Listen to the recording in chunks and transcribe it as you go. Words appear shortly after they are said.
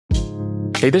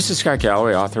Hey, this is Scott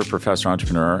Galloway, author, professor,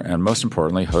 entrepreneur, and most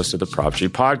importantly, host of the Prop G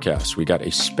podcast. We got a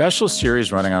special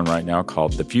series running on right now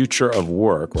called The Future of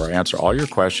Work, where I answer all your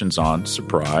questions on,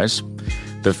 surprise,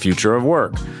 the future of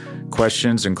work.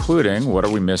 Questions including, what are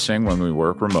we missing when we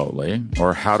work remotely?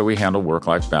 Or how do we handle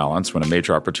work-life balance when a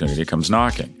major opportunity comes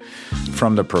knocking?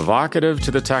 From the provocative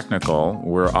to the technical,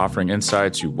 we're offering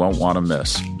insights you won't want to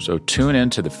miss. So tune in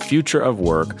to The Future of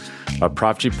Work, a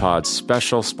Prop G Pod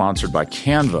special sponsored by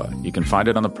Canva. You can find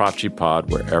it on the Prop G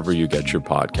Pod wherever you get your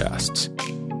podcasts.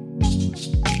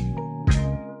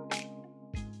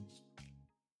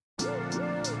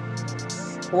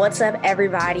 What's up,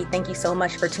 everybody? Thank you so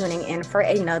much for tuning in for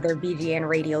another BGN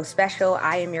radio special.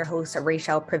 I am your host,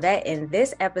 Rachel Privet, and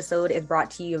this episode is brought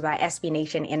to you by SB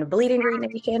Nation and Bleeding Green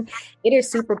Nation. It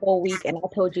is Super Bowl week, and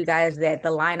I told you guys that the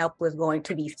lineup was going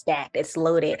to be stacked. It's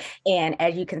loaded. And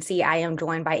as you can see, I am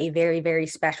joined by a very, very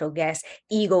special guest,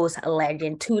 Eagles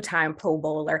legend, two-time Pro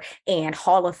Bowler, and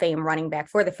Hall of Fame running back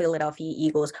for the Philadelphia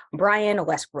Eagles, Brian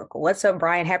Westbrook. What's up,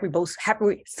 Brian? Happy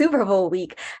Super Bowl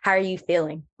week. How are you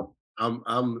feeling?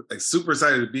 I'm super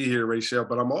excited to be here, Rachel,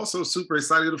 but I'm also super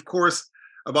excited, of course,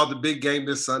 about the big game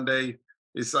this Sunday.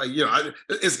 It's like,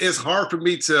 it's hard for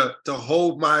me to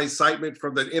hold my excitement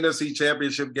from the NFC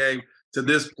Championship game to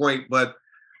this point, but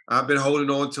I've been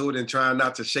holding on to it and trying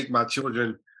not to shake my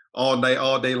children all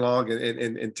day long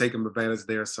and take them advantage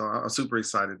there. So I'm super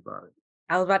excited about it.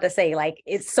 I was about to say, like,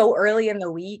 it's so early in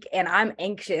the week and I'm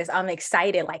anxious. I'm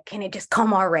excited. Like, can it just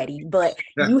come already? But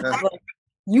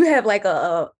you have like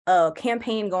a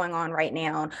campaign going on right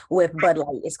now with Bud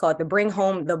Light. It's called the Bring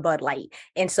Home the Bud Light.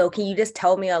 And so can you just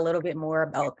tell me a little bit more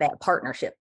about that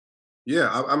partnership? Yeah,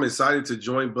 I'm excited to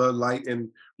join Bud Light and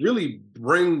really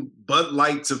bring Bud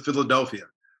Light to Philadelphia.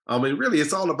 I mean, really,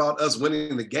 it's all about us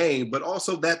winning the game, but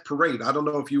also that parade. I don't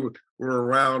know if you were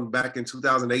around back in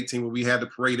 2018 when we had the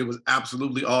parade. It was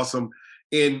absolutely awesome.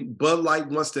 And Bud Light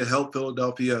wants to help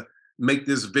Philadelphia make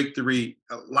this victory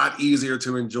a lot easier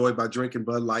to enjoy by drinking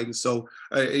Bud Light. And so,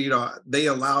 they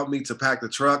allowed me to pack the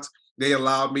trucks. They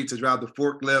allowed me to drive the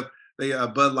forklift.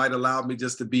 Bud Light allowed me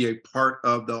just to be a part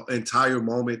of the entire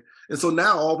moment. And so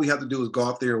now all we have to do is go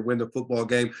out there and win the football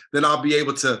game. Then I'll be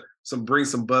able to bring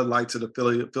some Bud Light to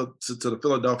the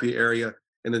Philadelphia area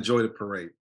and enjoy the parade.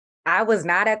 I was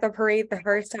not at the parade the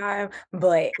first time,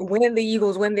 but when the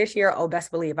Eagles win this year,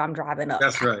 best believe I'm driving up.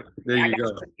 That's right. There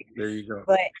you go.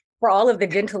 But for all of the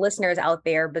gentle listeners out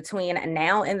there, between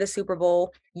now and the Super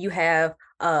Bowl, you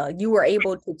were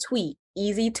able to tweet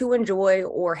easy to enjoy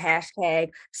or hashtag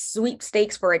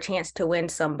sweepstakes for a chance to win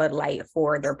some Bud Light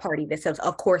for their party. This is,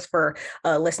 of course, for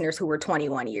listeners who were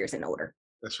 21 years and older.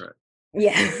 That's right.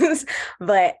 Yes.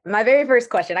 But my very first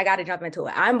question, I got to jump into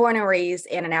it. I'm born and raised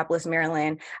in Annapolis,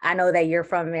 Maryland. I know that you're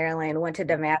from Maryland, went to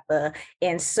DeMatha.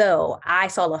 And so I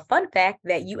saw a fun fact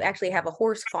that you actually have a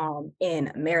horse farm in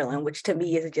Maryland, which to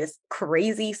me is just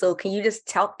crazy. So can you just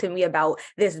talk to me about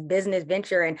this business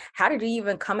venture and how did you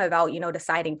even come about,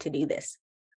 deciding to do this?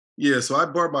 Yeah, so I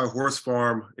bought my horse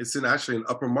farm. It's actually in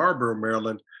Upper Marlboro,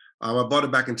 Maryland. I bought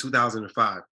it back in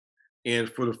 2005. And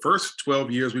for the first 12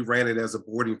 years, we ran it as a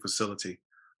boarding facility.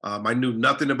 I knew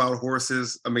nothing about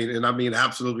horses. I mean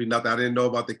absolutely nothing. I didn't know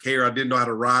about the care. I didn't know how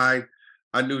to ride.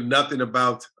 I knew nothing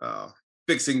about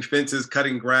fixing fences,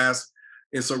 cutting grass.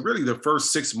 And so really the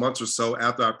first 6 months or so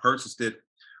after I purchased it,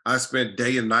 I spent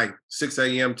day and night, 6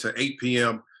 a.m. to 8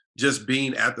 p.m., just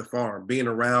being at the farm, being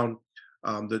around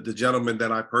the gentleman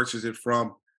that I purchased it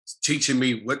from, teaching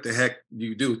me what the heck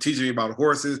you do, teaching me about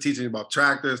horses, teaching me about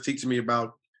tractors, teaching me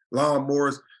about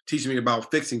lawnmowers, teaching me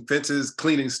about fixing fences,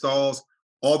 cleaning stalls,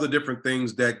 all the different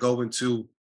things that go into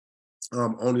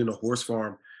owning a horse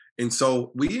farm. And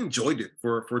so we enjoyed it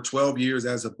for 12 years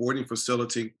as a boarding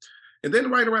facility. And then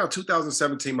right around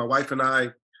 2017, my wife and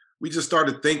I, we just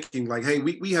started thinking like, hey,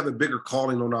 we have a bigger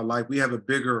calling on our life. We have a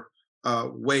bigger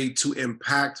way to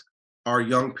impact our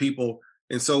young people.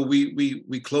 And so we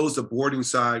closed the boarding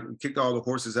side, we kicked all the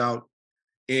horses out,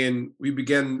 and we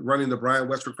began running the Brian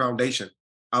Westbrook Foundation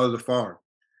out of the farm.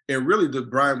 And really the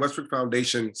Brian Westbrook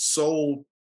Foundation sole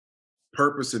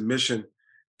purpose and mission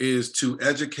is to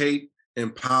educate,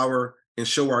 empower, and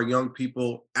show our young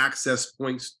people access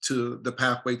points to the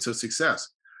pathway to success.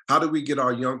 How do we get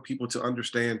our young people to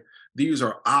understand these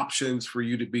are options for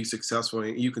you to be successful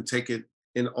and you can take it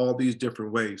in all these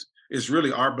different ways? It's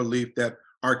really our belief that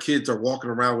our kids are walking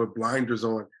around with blinders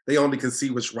on. They only can see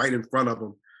what's right in front of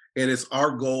them. And it's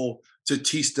our goal to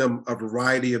teach them a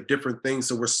variety of different things.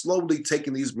 So we're slowly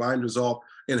taking these blinders off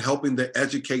and helping to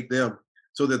educate them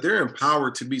so that they're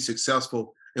empowered to be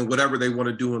successful in whatever they want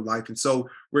to do in life. And so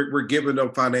we're giving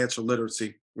them financial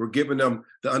literacy. We're giving them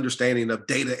the understanding of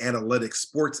data analytics,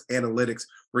 sports analytics.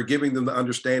 We're giving them the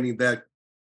understanding that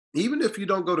even if you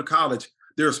don't go to college,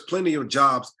 there's plenty of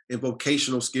jobs and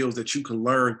vocational skills that you can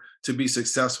learn to be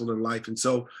successful in life. And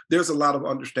so there's a lot of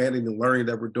understanding and learning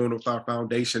that we're doing with our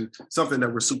foundation, something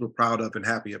that we're super proud of and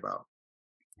happy about.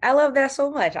 I love that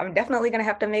so much. I'm definitely going to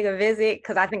have to make a visit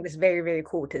because I think it's very, very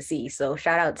cool to see. So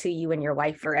shout out to you and your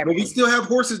wife for But we everything. still have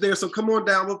horses there, so come on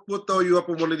down. We'll throw you up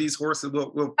on one of these horses.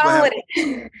 We'll I'm have. with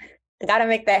it. Got to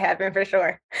make that happen for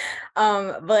sure.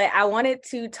 But I wanted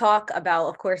to talk about,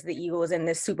 of course, the Eagles and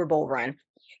this Super Bowl run.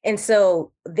 And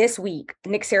so this week,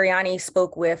 Nick Sirianni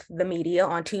spoke with the media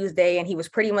on Tuesday, and he was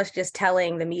pretty much just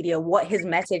telling the media what his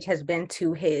message has been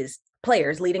to his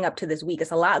players leading up to this week. It's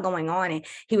a lot going on. And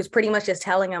he was pretty much just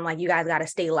telling them, like, you guys got to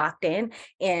stay locked in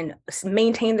and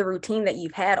maintain the routine that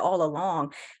you've had all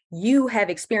along. You have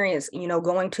experienced,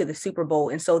 going to the Super Bowl.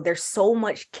 And so there's so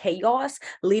much chaos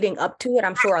leading up to it.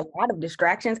 I'm sure a lot of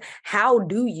distractions. How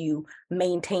do you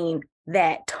maintain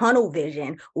that tunnel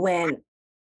vision when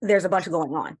there's a bunch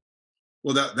going on?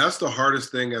 Well, that's the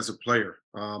hardest thing as a player.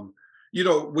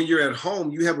 When you're at home,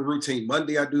 you have a routine.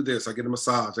 Monday, I do this. I get a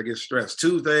massage. I get stretched.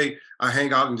 Tuesday, I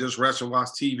hang out and just rest and watch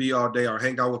TV all day, or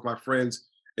hang out with my friends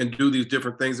and do these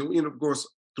different things. And, of course,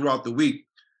 throughout the week.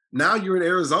 Now you're in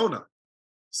Arizona.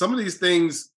 Some of these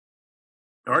things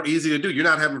aren't easy to do. You're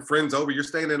not having friends over. You're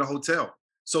staying in a hotel.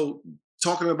 So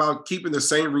talking about keeping the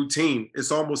same routine,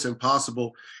 it's almost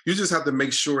impossible. You just have to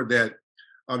make sure that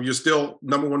you're still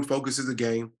number one focus is the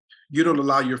game. You don't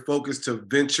allow your focus to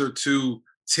venture to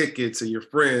tickets and your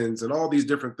friends and all these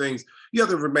different things. You have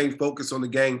to remain focused on the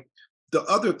game. The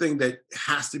other thing that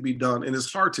has to be done, and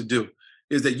it's hard to do,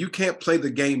 is that you can't play the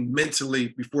game mentally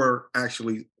before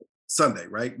actually Sunday,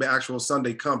 right? The actual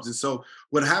Sunday comes. And so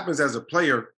what happens as a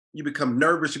player, you become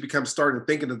nervous, you become starting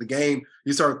thinking of the game,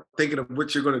 you start thinking of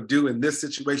what you're going to do in this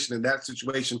situation and that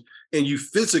situation, and you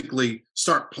physically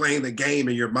start playing the game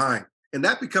in your mind. And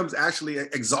that becomes actually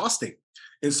exhausting.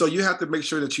 And so you have to make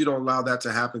sure that you don't allow that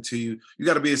to happen to you. You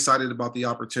got to be excited about the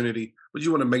opportunity, but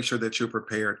you want to make sure that you're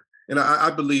prepared. And I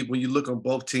believe when you look on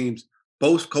both teams,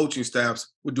 both coaching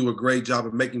staffs would do a great job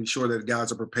of making sure that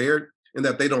guys are prepared and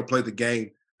that they don't play the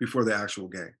game before the actual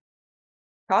game.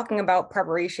 Talking about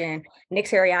preparation, Nick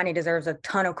Sirianni deserves a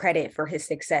ton of credit for his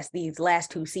success these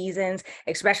last two seasons,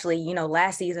 especially,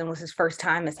 last season was his first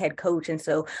time as head coach. And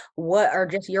so what are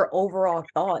just your overall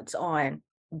thoughts on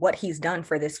what he's done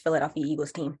for this Philadelphia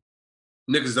Eagles team?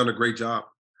 Nick has done a great job.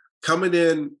 Coming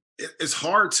in, it's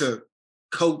hard to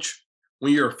coach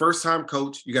when you're a first-time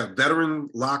coach. You got veteran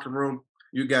locker room.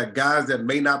 You got guys that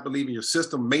may not believe in your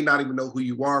system, may not even know who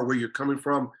you are, where you're coming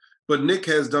from. But Nick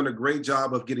has done a great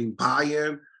job of getting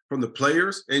buy-in from the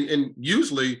players, and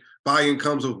usually buy-in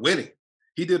comes with winning.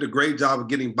 He did a great job of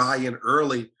getting buy-in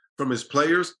early from his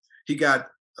players. He got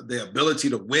the ability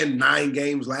to win 9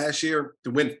 games last year,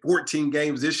 to win 14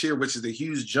 games this year, which is a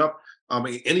huge jump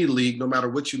in any league, no matter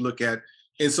what you look at.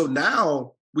 And so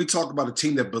now we talk about a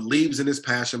team that believes in his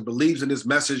passion, believes in his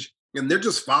message, and they're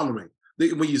just following.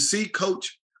 When you see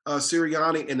Coach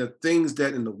Sirianni and the things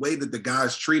that, in the way that the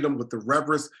guys treat him with the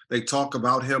reverence they talk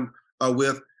about him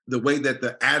with, the way that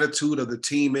the attitude of the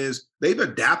team is, they've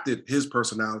adapted his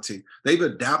personality. They've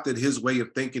adapted his way of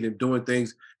thinking and doing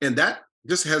things. And that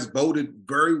just has boded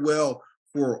very well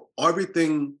for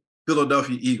everything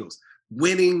Philadelphia Eagles.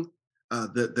 Winning,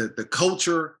 the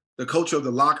culture of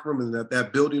the locker room and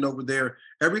that building over there,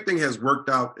 everything has worked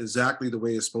out exactly the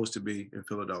way it's supposed to be in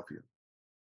Philadelphia.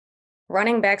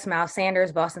 Running backs Miles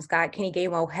Sanders, Boston Scott, Kenny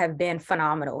Gainwell have been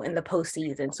phenomenal in the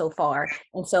postseason so far.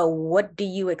 And so what do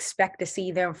you expect to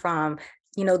see them from,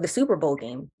 the Super Bowl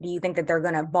game? Do you think that they're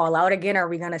going to ball out again? Or are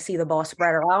we going to see the ball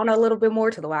spread around a little bit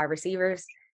more to the wide receivers?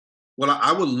 Well,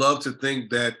 I would love to think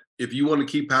that if you want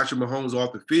to keep Patrick Mahomes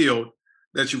off the field,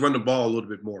 that you run the ball a little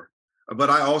bit more. But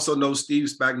I also know Steve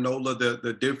Spagnuolo,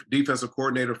 the defensive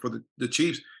coordinator for the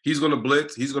Chiefs, he's going to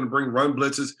blitz. He's going to bring run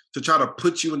blitzes to try to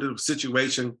put you into a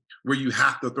situation where you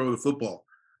have to throw the football.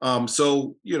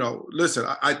 Listen,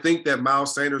 I think that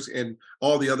Miles Sanders and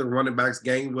all the other running backs,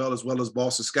 Gainwell as well as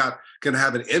Boston Scott, can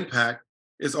have an impact.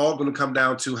 It's all going to come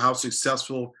down to how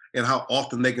successful and how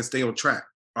often they can stay on track.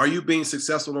 Are you being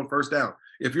successful on first down?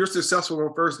 If you're successful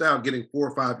on first down, getting 4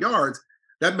 or 5 yards,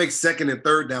 that makes second and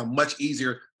third down much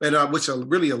easier, and which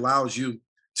really allows you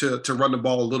to run the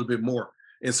ball a little bit more.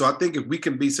 And so I think if we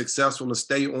can be successful and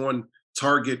stay on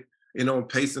target and on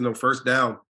pace and on first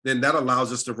down, then that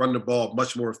allows us to run the ball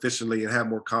much more efficiently and have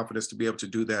more confidence to be able to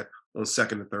do that on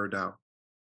second and third down.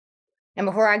 And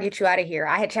before I get you out of here,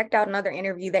 I had checked out another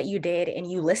interview that you did, and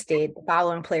you listed the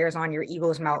following players on your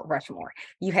Eagles Mt.Rushmore.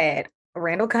 You had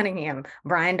Randall Cunningham,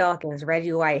 Brian Dawkins,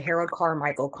 Reggie White, Harold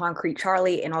Carmichael, Concrete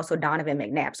Charlie, and also Donovan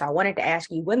McNabb. So I wanted to ask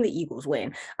you, when the Eagles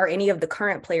win, are any of the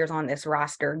current players on this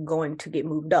roster going to get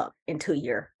moved up into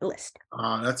your list?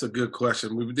 That's a good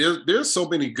question. There's so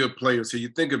many good players here. You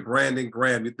think of Brandon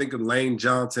Graham, you think of Lane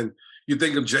Johnson, you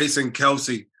think of Jason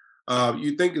Kelsey,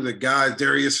 you think of the guys,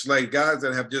 Darius Slay, guys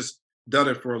that have just done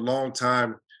it for a long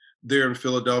time there in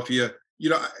Philadelphia.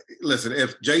 Listen,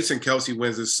 if Jason Kelsey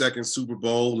wins his second Super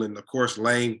Bowl, and of course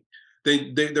Lane,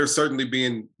 they're certainly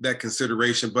being that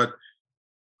consideration. But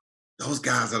those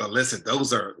guys that are listed,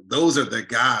 those are the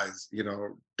guys.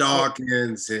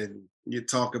 Dawkins, and you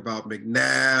talk about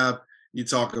McNabb, you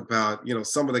talk about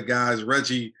some of the guys,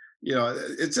 Reggie.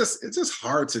 It's just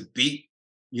hard to beat.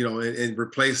 And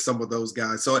replace some of those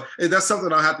guys. So that's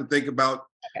something I have to think about.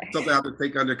 Okay. Something I have to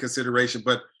take under consideration.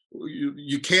 But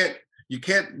you can't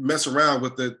mess around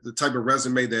with the type of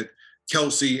resume that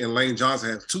Kelsey and Lane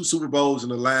Johnson have. 2 Super Bowls in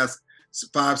the last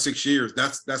 5-6 years.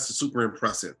 That's super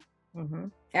impressive. Mm-hmm.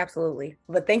 Absolutely.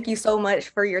 But thank you so much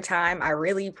for your time. I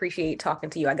really appreciate talking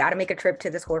to you. I got to make a trip to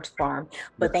this horse farm,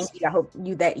 but Thank you. I hope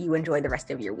that you enjoy the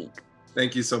rest of your week.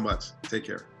 Thank you so much. Take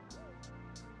care.